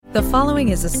The following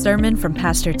is a sermon from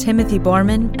Pastor Timothy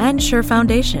Borman and Sure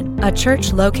Foundation, a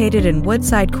church located in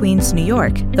Woodside, Queens, New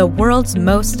York, the world's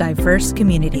most diverse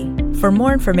community. For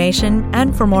more information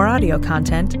and for more audio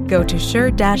content, go to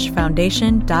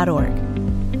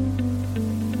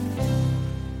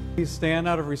sure-foundation.org. Please stand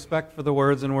out of respect for the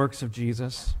words and works of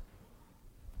Jesus.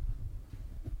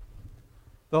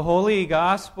 The Holy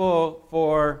Gospel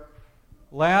for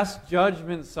Last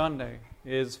Judgment Sunday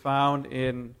is found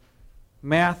in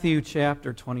Matthew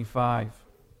chapter 25.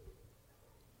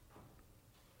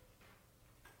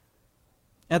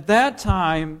 At that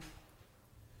time,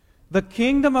 the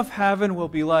kingdom of heaven will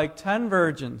be like 10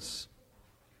 virgins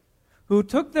who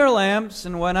took their lamps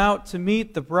and went out to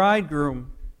meet the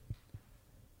bridegroom.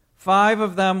 5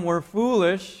 of them were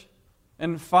foolish,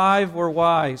 and 5 were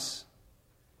wise.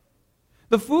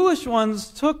 The foolish ones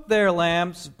took their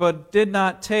lamps, but did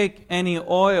not take any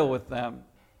oil with them.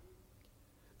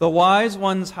 The wise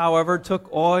ones, however,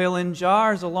 took oil in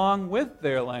jars along with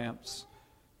their lamps.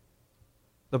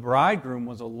 The bridegroom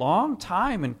was a long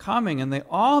time in coming, and they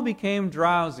all became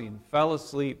drowsy and fell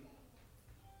asleep.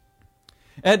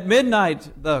 At midnight,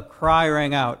 the cry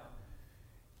rang out,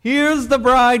 "Here's the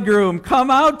bridegroom, come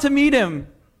out to meet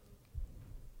him."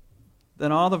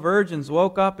 Then all the virgins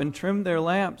woke up and trimmed their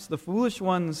lamps. The foolish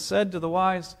ones said to the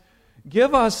wise,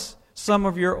 "Give us some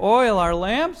of your oil, our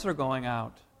lamps are going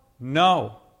out."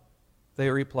 "No," they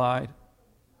replied,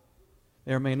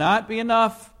 "there may not be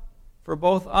enough for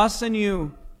both us and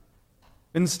you.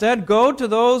 Instead, go to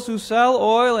those who sell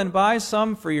oil and buy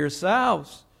some for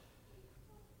yourselves."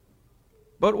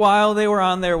 But while they were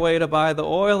on their way to buy the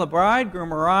oil, the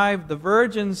bridegroom arrived. The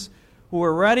virgins who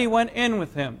were ready went in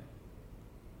with him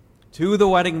to the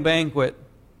wedding banquet,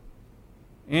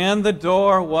 and the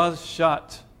door was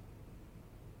shut.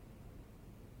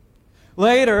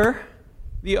 Later,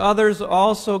 the others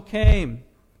also came.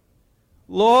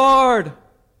 "Lord,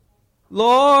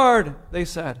 Lord," they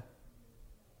said,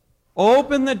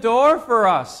 "open the door for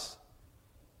us."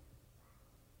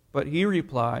 But he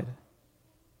replied,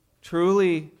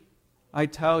 "Truly, I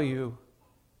tell you,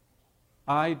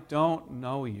 I don't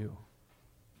know you.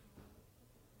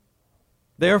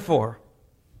 Therefore,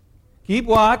 keep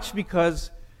watch,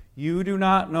 because you do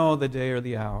not know the day or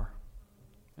the hour."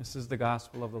 This is the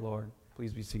gospel of the Lord.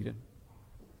 Please be seated.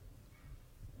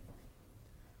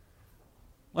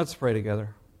 Let's pray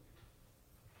together.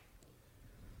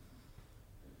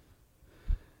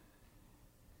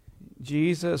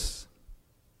 Jesus,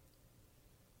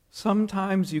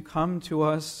 sometimes you come to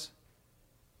us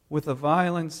with a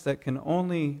violence that can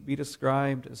only be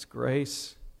described as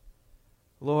grace.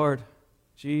 Lord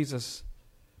Jesus,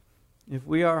 if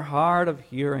we are hard of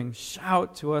hearing,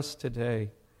 shout to us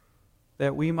today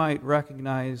that we might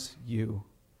recognize you.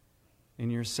 In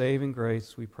your saving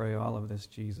grace, we pray all of this,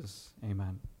 Jesus.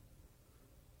 Amen.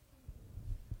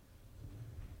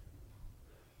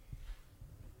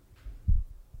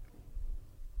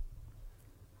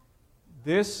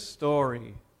 This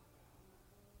story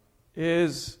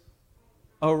is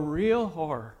a real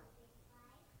horror.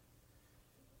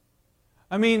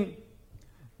 I mean,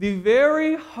 the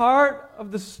very heart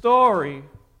of the story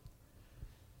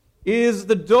is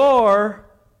the door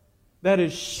that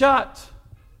is shut.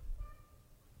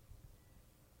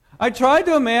 I tried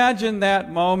to imagine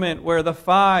that moment where the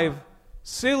 5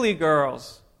 silly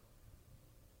girls,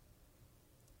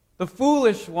 the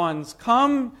foolish ones,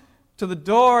 come to the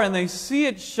door and they see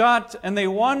it shut and they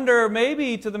wonder,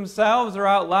 maybe to themselves or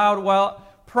out loud, well,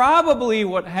 probably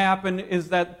what happened is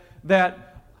that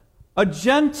a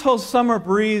gentle summer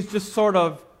breeze just sort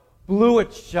of blew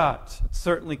it shut. It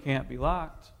certainly can't be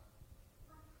locked.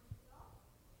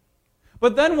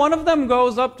 But then one of them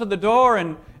goes up to the door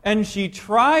and she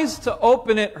tries to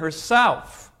open it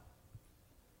herself.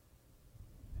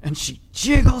 And she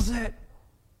jiggles it.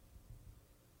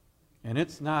 And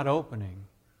it's not opening.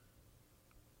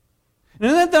 And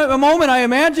at that moment, I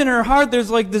imagine in her heart there's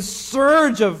like this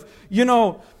surge of,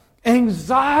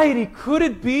 anxiety. Could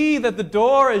it be that the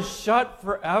door is shut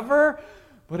forever?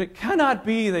 But it cannot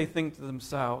be, they think to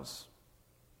themselves.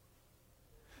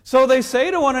 So they say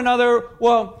to one another,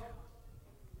 well,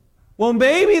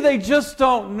 maybe they just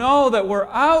don't know that we're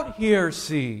out here,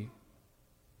 see.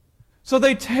 So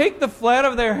they take the flat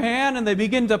of their hand and they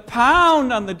begin to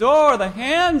pound on the door, the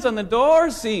hands on the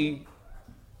door, see.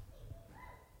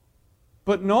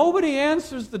 But nobody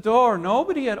answers the door,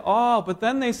 nobody at all. But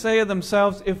then they say to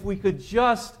themselves, if we could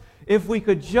just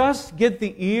get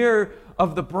the ear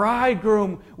of the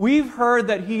bridegroom. We've heard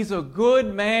that he's a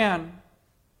good man.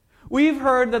 We've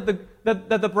heard that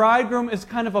the bridegroom is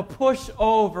kind of a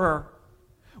pushover.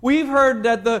 We've heard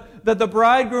that the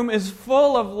bridegroom is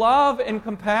full of love and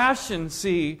compassion,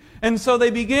 see? And so they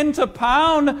begin to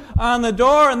pound on the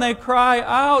door and they cry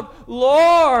out,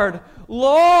 Lord,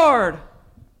 Lord,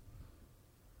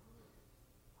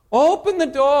 open the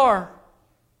door.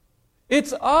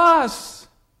 It's us.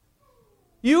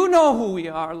 You know who we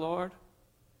are, Lord.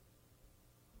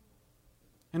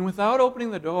 And without opening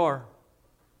the door,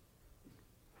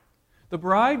 the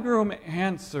bridegroom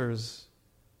answers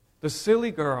the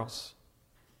silly girls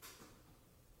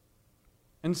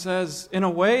and says, in a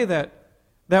way that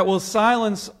will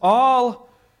silence all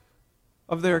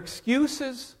of their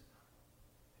excuses,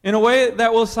 in a way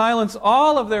that will silence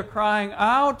all of their crying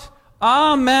out,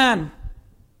 Amen.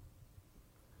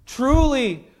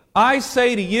 Truly, I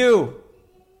say to you,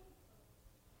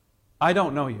 I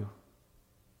don't know you.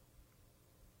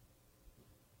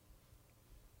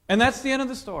 And that's the end of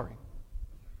the story.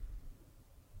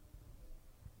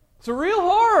 It's a real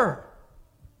horror.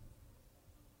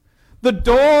 The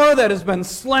door that has been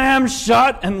slammed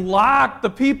shut and locked, the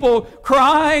people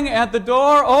crying at the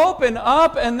door, open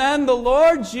up, and then the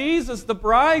Lord Jesus, the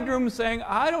bridegroom, saying,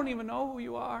 I don't even know who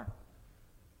you are.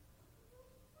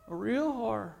 A real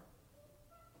horror.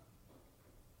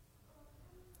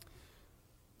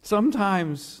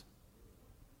 Sometimes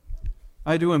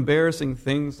I do embarrassing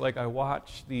things, like I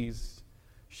watch these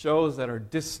shows that are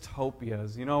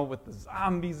dystopias, with the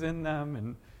zombies in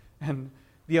them and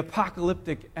the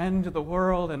apocalyptic end to the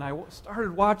world. And I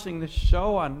started watching this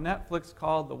show on Netflix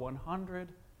called The 100.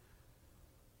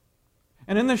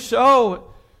 And in the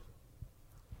show,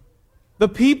 the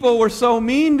people were so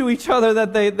mean to each other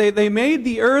that they made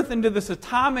the earth into this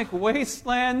atomic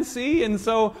wasteland, see? And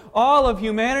so all of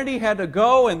humanity had to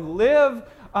go and live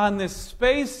on this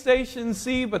space station,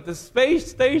 see? But the space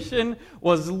station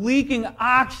was leaking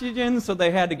oxygen, so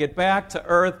they had to get back to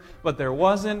Earth, but there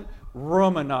wasn't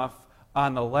room enough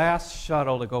on the last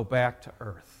shuttle to go back to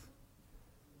Earth.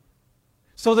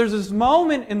 So there's this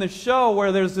moment in the show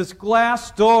where there's this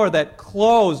glass door that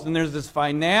closed, and there's this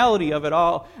finality of it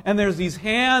all, and there's these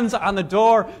hands on the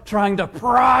door trying to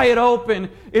pry it open.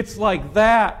 It's like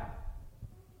that.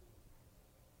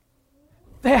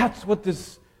 That's what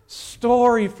this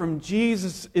story from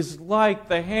Jesus is like.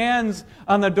 The hands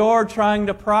on the door trying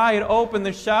to pry it open,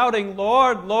 the shouting,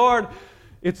 Lord, Lord.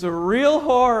 It's a real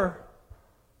horror.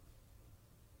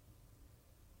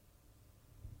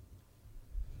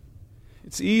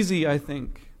 It's easy, I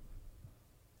think,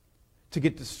 to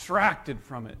get distracted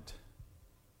from it,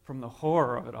 from the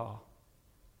horror of it all.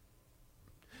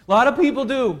 A lot of people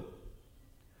do.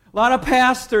 A lot of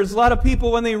pastors, a lot of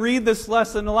people, when they read this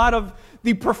lesson, a lot of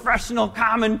the professional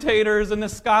commentators and the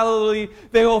scholarly,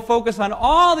 they will focus on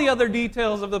all the other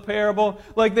details of the parable.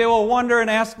 Like they will wonder and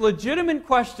ask legitimate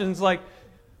questions like,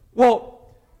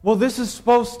 well, this is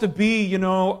supposed to be,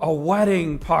 a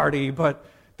wedding party, but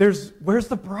where's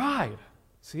the bride?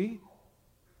 See?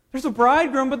 There's a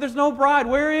bridegroom, but there's no bride.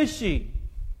 Where is she?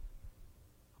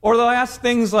 Or they'll ask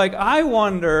things like, I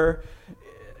wonder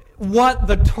what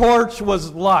the torch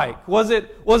was like. Was it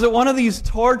one of these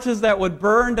torches that would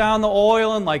burn down the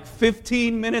oil in like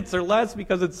 15 minutes or less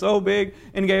because it's so big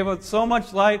and gave it so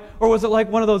much light? Or was it like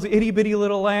one of those itty-bitty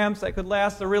little lamps that could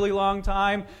last a really long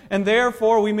time, and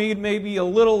therefore we need maybe a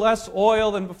little less oil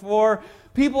than before?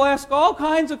 People ask all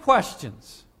kinds of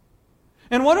questions.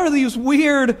 And what are these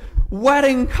weird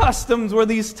wedding customs where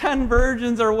these 10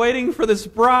 virgins are waiting for this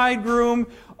bridegroom?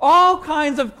 All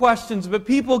kinds of questions, but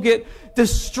people get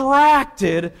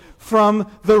distracted from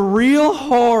the real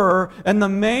horror and the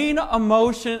main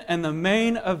emotion and the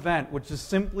main event, which is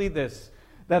simply this,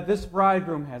 that this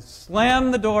bridegroom has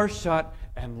slammed the door shut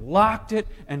and locked it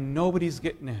and nobody's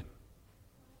getting in.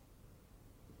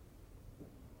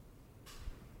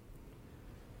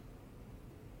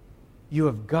 You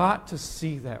have got to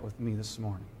see that with me this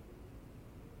morning.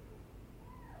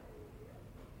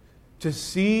 To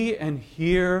see and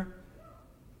hear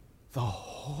the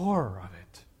horror of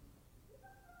it.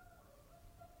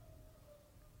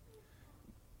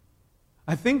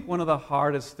 I think one of the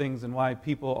hardest things and why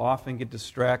people often get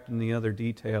distracted in the other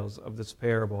details of this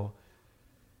parable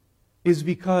is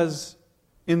because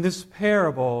in this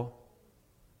parable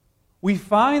we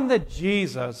find that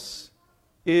Jesus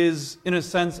is, in a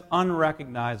sense,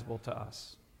 unrecognizable to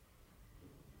us.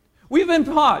 We've been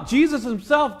taught, Jesus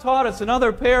himself taught us in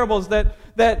other parables that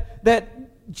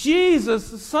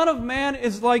Jesus, the Son of Man,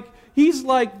 he's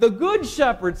like the good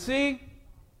shepherd, see?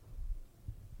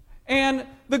 And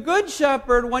the good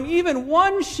shepherd, when even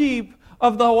one sheep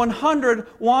of the 100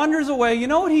 wanders away, you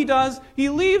know what he does? He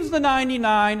leaves the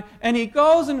 99 and he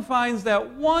goes and finds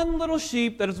that one little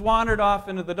sheep that has wandered off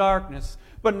into the darkness.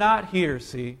 But not here,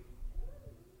 see?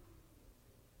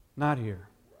 Not here.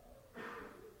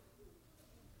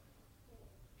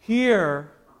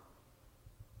 Here,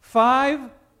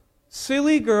 5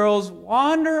 silly girls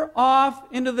wander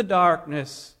off into the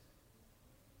darkness,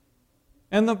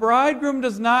 and the bridegroom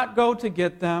does not go to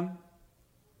get them.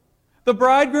 The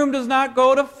bridegroom does not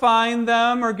go to find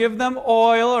them or give them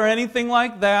oil or anything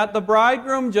like that. The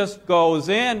bridegroom just goes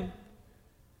in.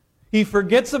 He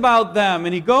forgets about them,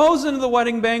 and he goes into the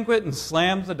wedding banquet and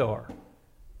slams the door.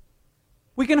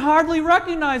 We can hardly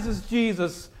recognize this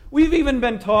Jesus. We've even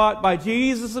been taught by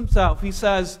Jesus himself. He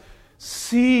says,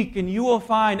 seek and you will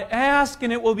find. Ask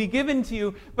and it will be given to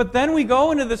you. But then we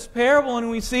go into this parable and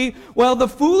we see, well, the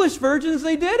foolish virgins,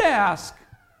 they did ask.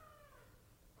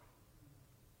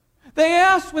 They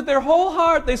asked with their whole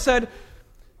heart. They said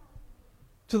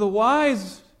to the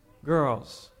wise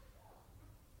girls,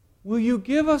 will you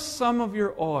give us some of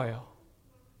your oil?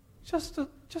 Just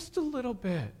a little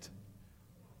bit.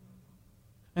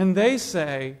 And they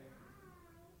say,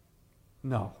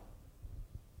 no.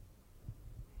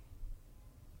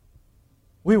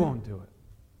 We won't do it.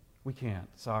 We can't.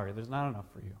 Sorry, there's not enough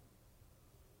for you.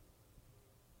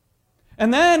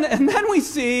 And then we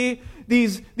see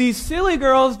these silly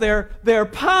girls, they're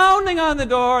pounding on the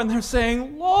door and they're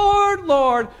saying, Lord,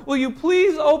 Lord, will you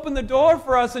please open the door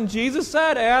for us? And Jesus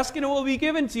said, ask and it will be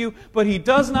given to you, but he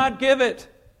does not give it.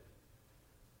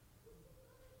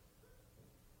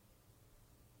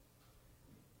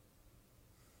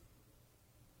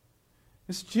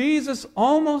 This Jesus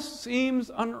almost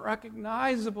seems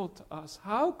unrecognizable to us.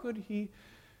 How could he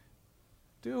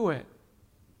do it?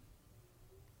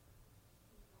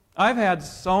 I've had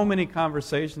so many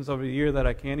conversations over the year that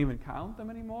I can't even count them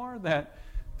anymore, that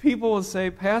people will say,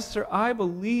 Pastor, I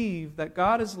believe that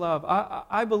God is love.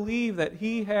 I believe that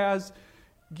he has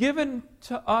given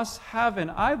to us heaven.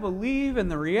 I believe in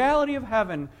the reality of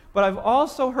heaven. But I've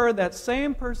also heard that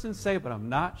same person say, but I'm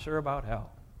not sure about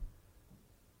hell.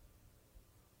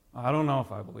 I don't know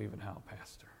if I believe in hell,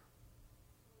 Pastor.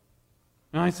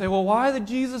 And I say, well, why did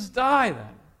Jesus die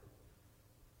then?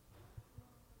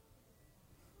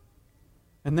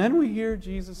 And then we hear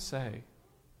Jesus say,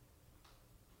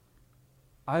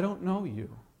 I don't know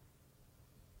you.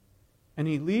 And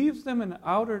he leaves them in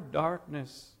outer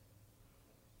darkness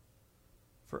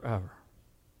forever.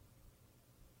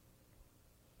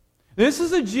 This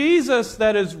is a Jesus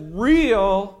that is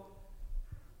real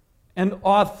and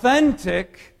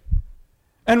authentic,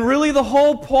 and really the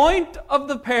whole point of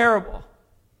the parable.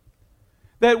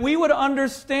 That we would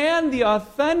understand the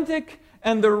authentic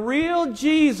and the real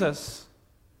Jesus.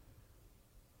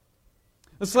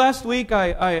 This last week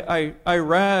I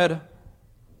read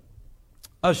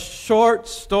a short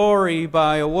story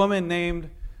by a woman named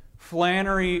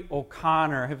Flannery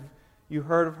O'Connor. Have you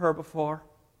heard of her before?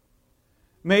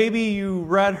 Maybe you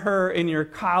read her in your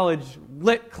college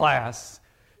lit class.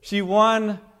 She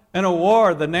won an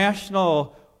award, the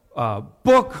National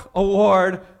Book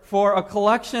Award, for a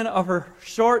collection of her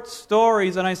short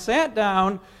stories. And I sat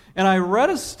down and I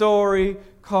read a story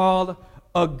called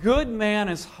A Good Man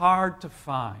is Hard to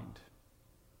Find.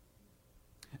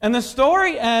 And the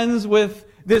story ends with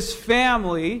this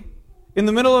family in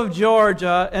the middle of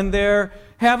Georgia, and they're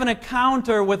having an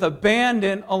encounter with a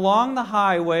bandit along the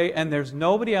highway, and there's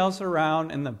nobody else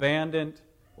around, and the bandit,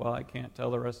 well, I can't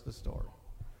tell the rest of the story.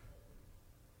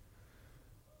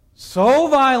 So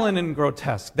violent and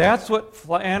grotesque. That's what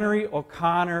Flannery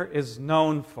O'Connor is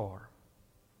known for.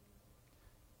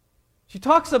 She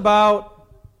talks about,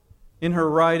 in her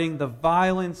writing, the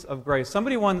violence of grace.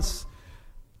 Somebody once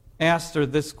asked her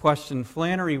this question,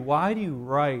 Flannery, why do you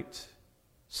write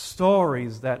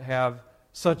stories that have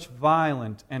such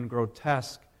violent and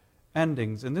grotesque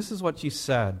endings? And this is what she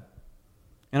said.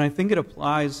 And I think it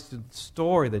applies to the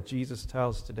story that Jesus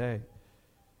tells today.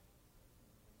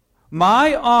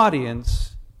 My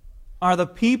audience are the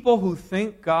people who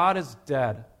think God is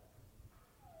dead.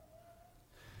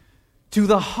 To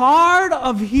the hard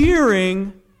of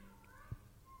hearing,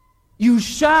 you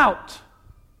shout.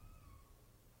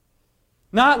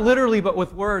 Not literally, but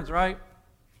with words, right?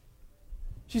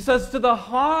 She says, to the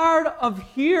hard of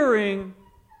hearing,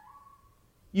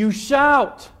 you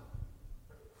shout.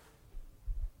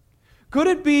 Could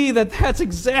it be that that's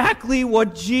exactly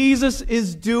what Jesus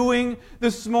is doing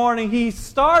this morning? He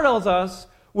startles us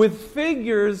with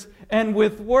figures and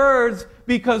with words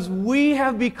because we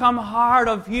have become hard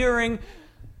of hearing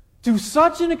to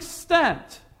such an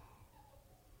extent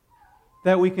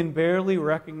that we can barely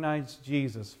recognize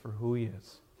Jesus for who he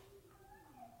is.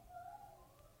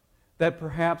 That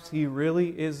perhaps he really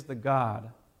is the God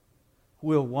who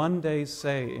will one day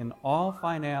say in all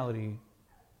finality,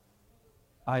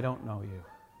 I don't know you.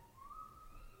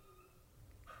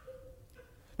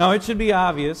 Now, it should be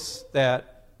obvious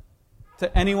that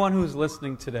to anyone who's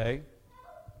listening today,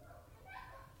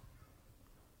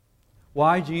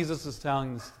 why Jesus is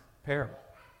telling this parable.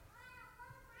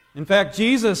 In fact,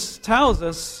 Jesus tells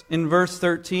us in verse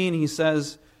 13, He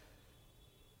says,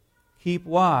 "Keep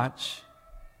watch,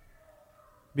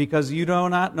 because you do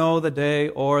not know the day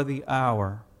or the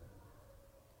hour."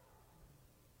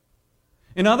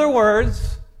 In other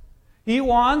words, He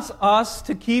wants us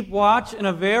to keep watch in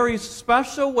a very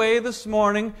special way this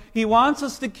morning. He wants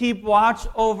us to keep watch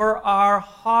over our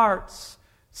hearts.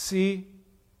 See?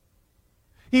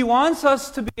 He wants us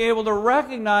to be able to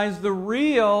recognize the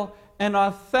real and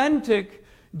authentic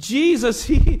Jesus.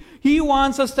 He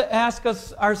wants us to ask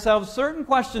ourselves certain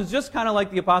questions, just kind of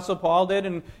like the Apostle Paul did.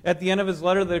 And at the end of his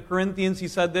letter to the Corinthians, he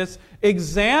said this: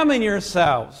 "Examine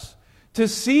yourselves to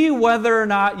see whether or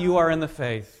not you are in the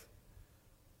faith."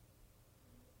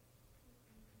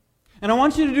 And I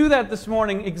want you to do that this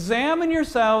morning. Examine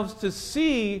yourselves to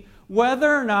see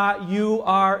whether or not you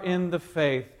are in the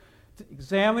faith.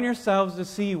 Examine yourselves to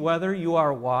see whether you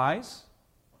are wise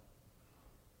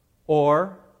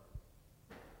or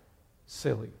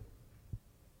silly.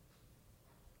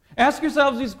 Ask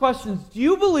yourselves these questions. Do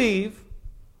you believe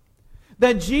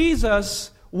that Jesus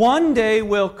one day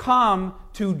will come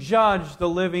to judge the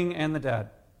living and the dead?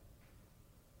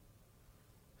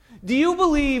 Do you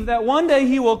believe that one day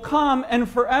He will come and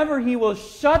forever He will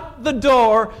shut the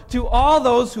door to all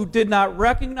those who did not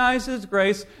recognize His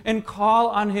grace and call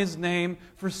on His name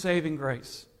for saving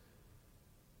grace?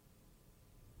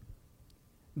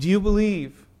 Do you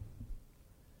believe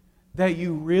that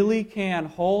you really can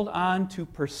hold on to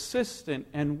persistent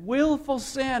and willful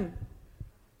sin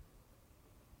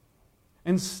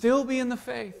and still be in the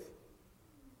faith?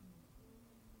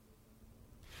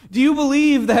 Do you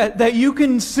believe that you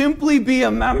can simply be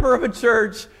a member of a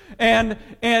church and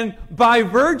by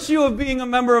virtue of being a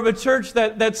member of a church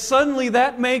that suddenly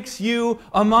that makes you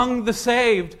among the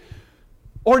saved?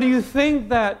 Or do you think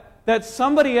that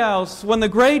somebody else, when the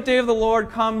great day of the Lord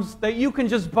comes, that you can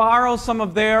just borrow some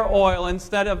of their oil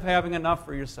instead of having enough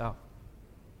for yourself?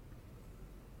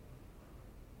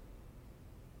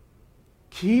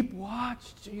 Keep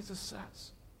watch, Jesus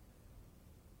says.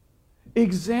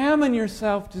 Examine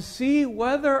yourself to see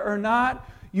whether or not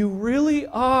you really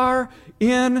are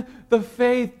in the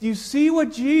faith. Do you see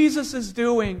what Jesus is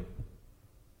doing?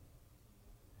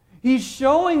 He's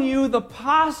showing you the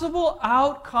possible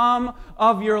outcome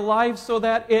of your life so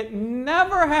that it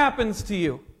never happens to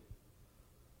you.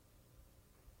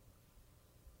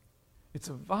 It's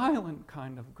a violent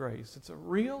kind of grace. It's a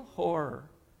real horror.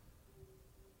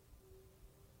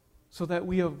 So that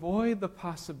we avoid the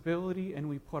possibility and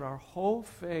we put our whole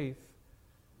faith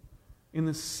in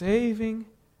the saving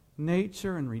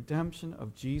nature and redemption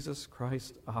of Jesus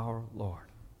Christ our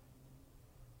Lord.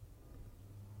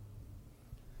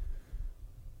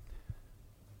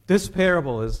 This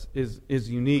parable is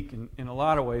unique in a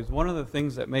lot of ways. One of the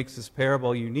things that makes this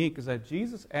parable unique is that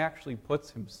Jesus actually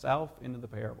puts Himself into the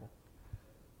parable.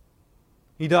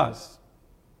 He does.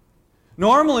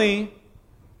 Normally,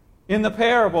 in the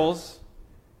parables,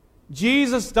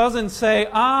 Jesus doesn't say,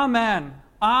 "Amen,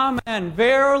 amen,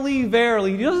 verily,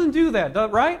 verily." He doesn't do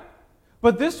that, right?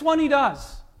 But this one He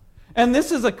does. And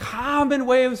this is a common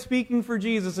way of speaking for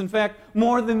Jesus. In fact,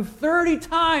 more than 30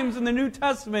 times in the New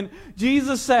Testament,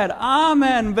 Jesus said,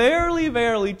 "Amen, verily,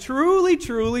 verily, truly,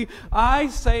 truly, I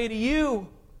say to you."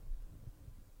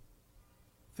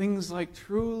 Things like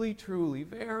truly, truly,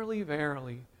 verily,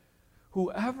 verily,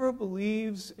 whoever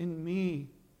believes in me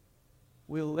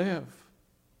will live.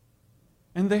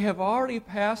 And they have already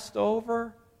passed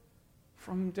over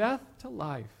from death to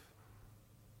life.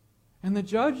 And the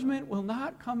judgment will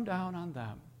not come down on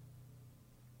them.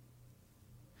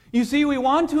 You see, we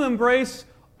want to embrace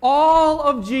all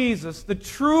of Jesus, the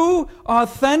true,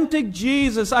 authentic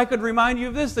Jesus. I could remind you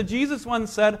of this, that Jesus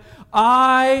once said,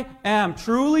 "I am,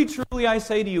 truly, truly, I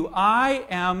say to you, I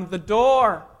am the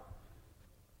door."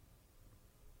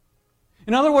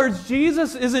 In other words,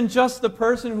 Jesus isn't just the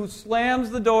person who slams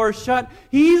the door shut.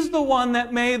 He's the one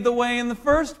that made the way in the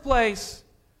first place.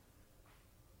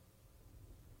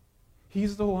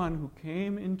 He's the one who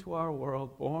came into our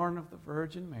world, born of the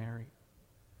Virgin Mary.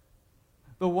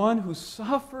 The one who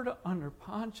suffered under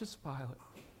Pontius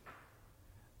Pilate.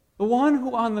 The one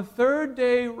who on the third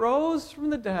day rose from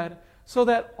the dead, so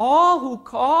that all who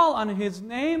call on His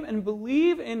name and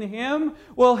believe in Him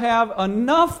will have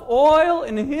enough oil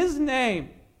in His name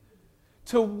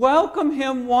to welcome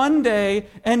Him one day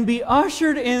and be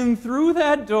ushered in through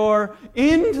that door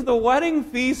into the wedding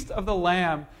feast of the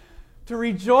Lamb, to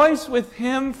rejoice with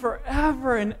Him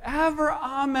forever and ever.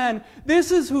 Amen. This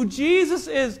is who Jesus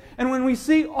is. And when we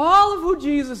see all of who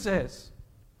Jesus is,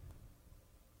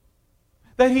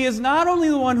 that He is not only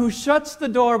the one who shuts the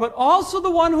door, but also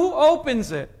the one who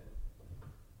opens it,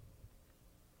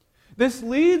 this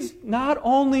leads not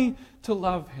only to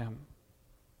love Him,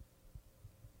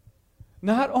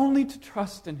 not only to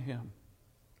trust in Him,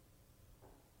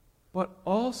 but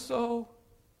also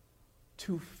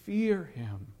to fear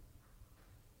Him.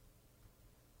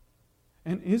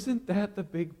 And isn't that the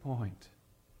big point?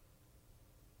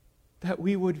 That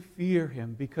we would fear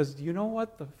Him. Because do you know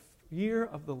what the fear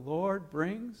of the Lord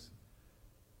brings?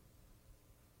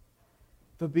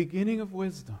 The beginning of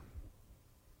wisdom.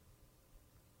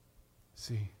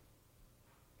 See,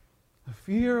 the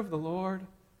fear of the Lord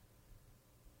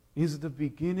is the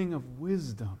beginning of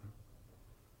wisdom.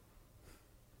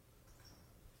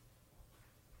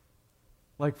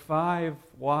 Like 5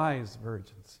 wise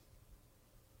virgins.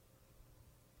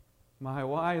 My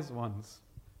wise ones,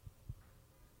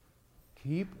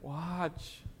 keep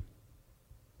watch.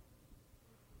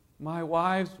 My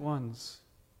wise ones,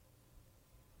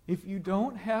 if you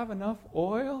don't have enough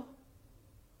oil,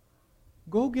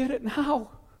 go get it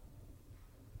now.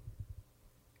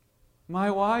 My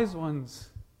wise ones,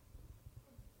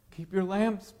 keep your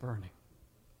lamps burning.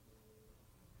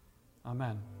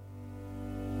 Amen.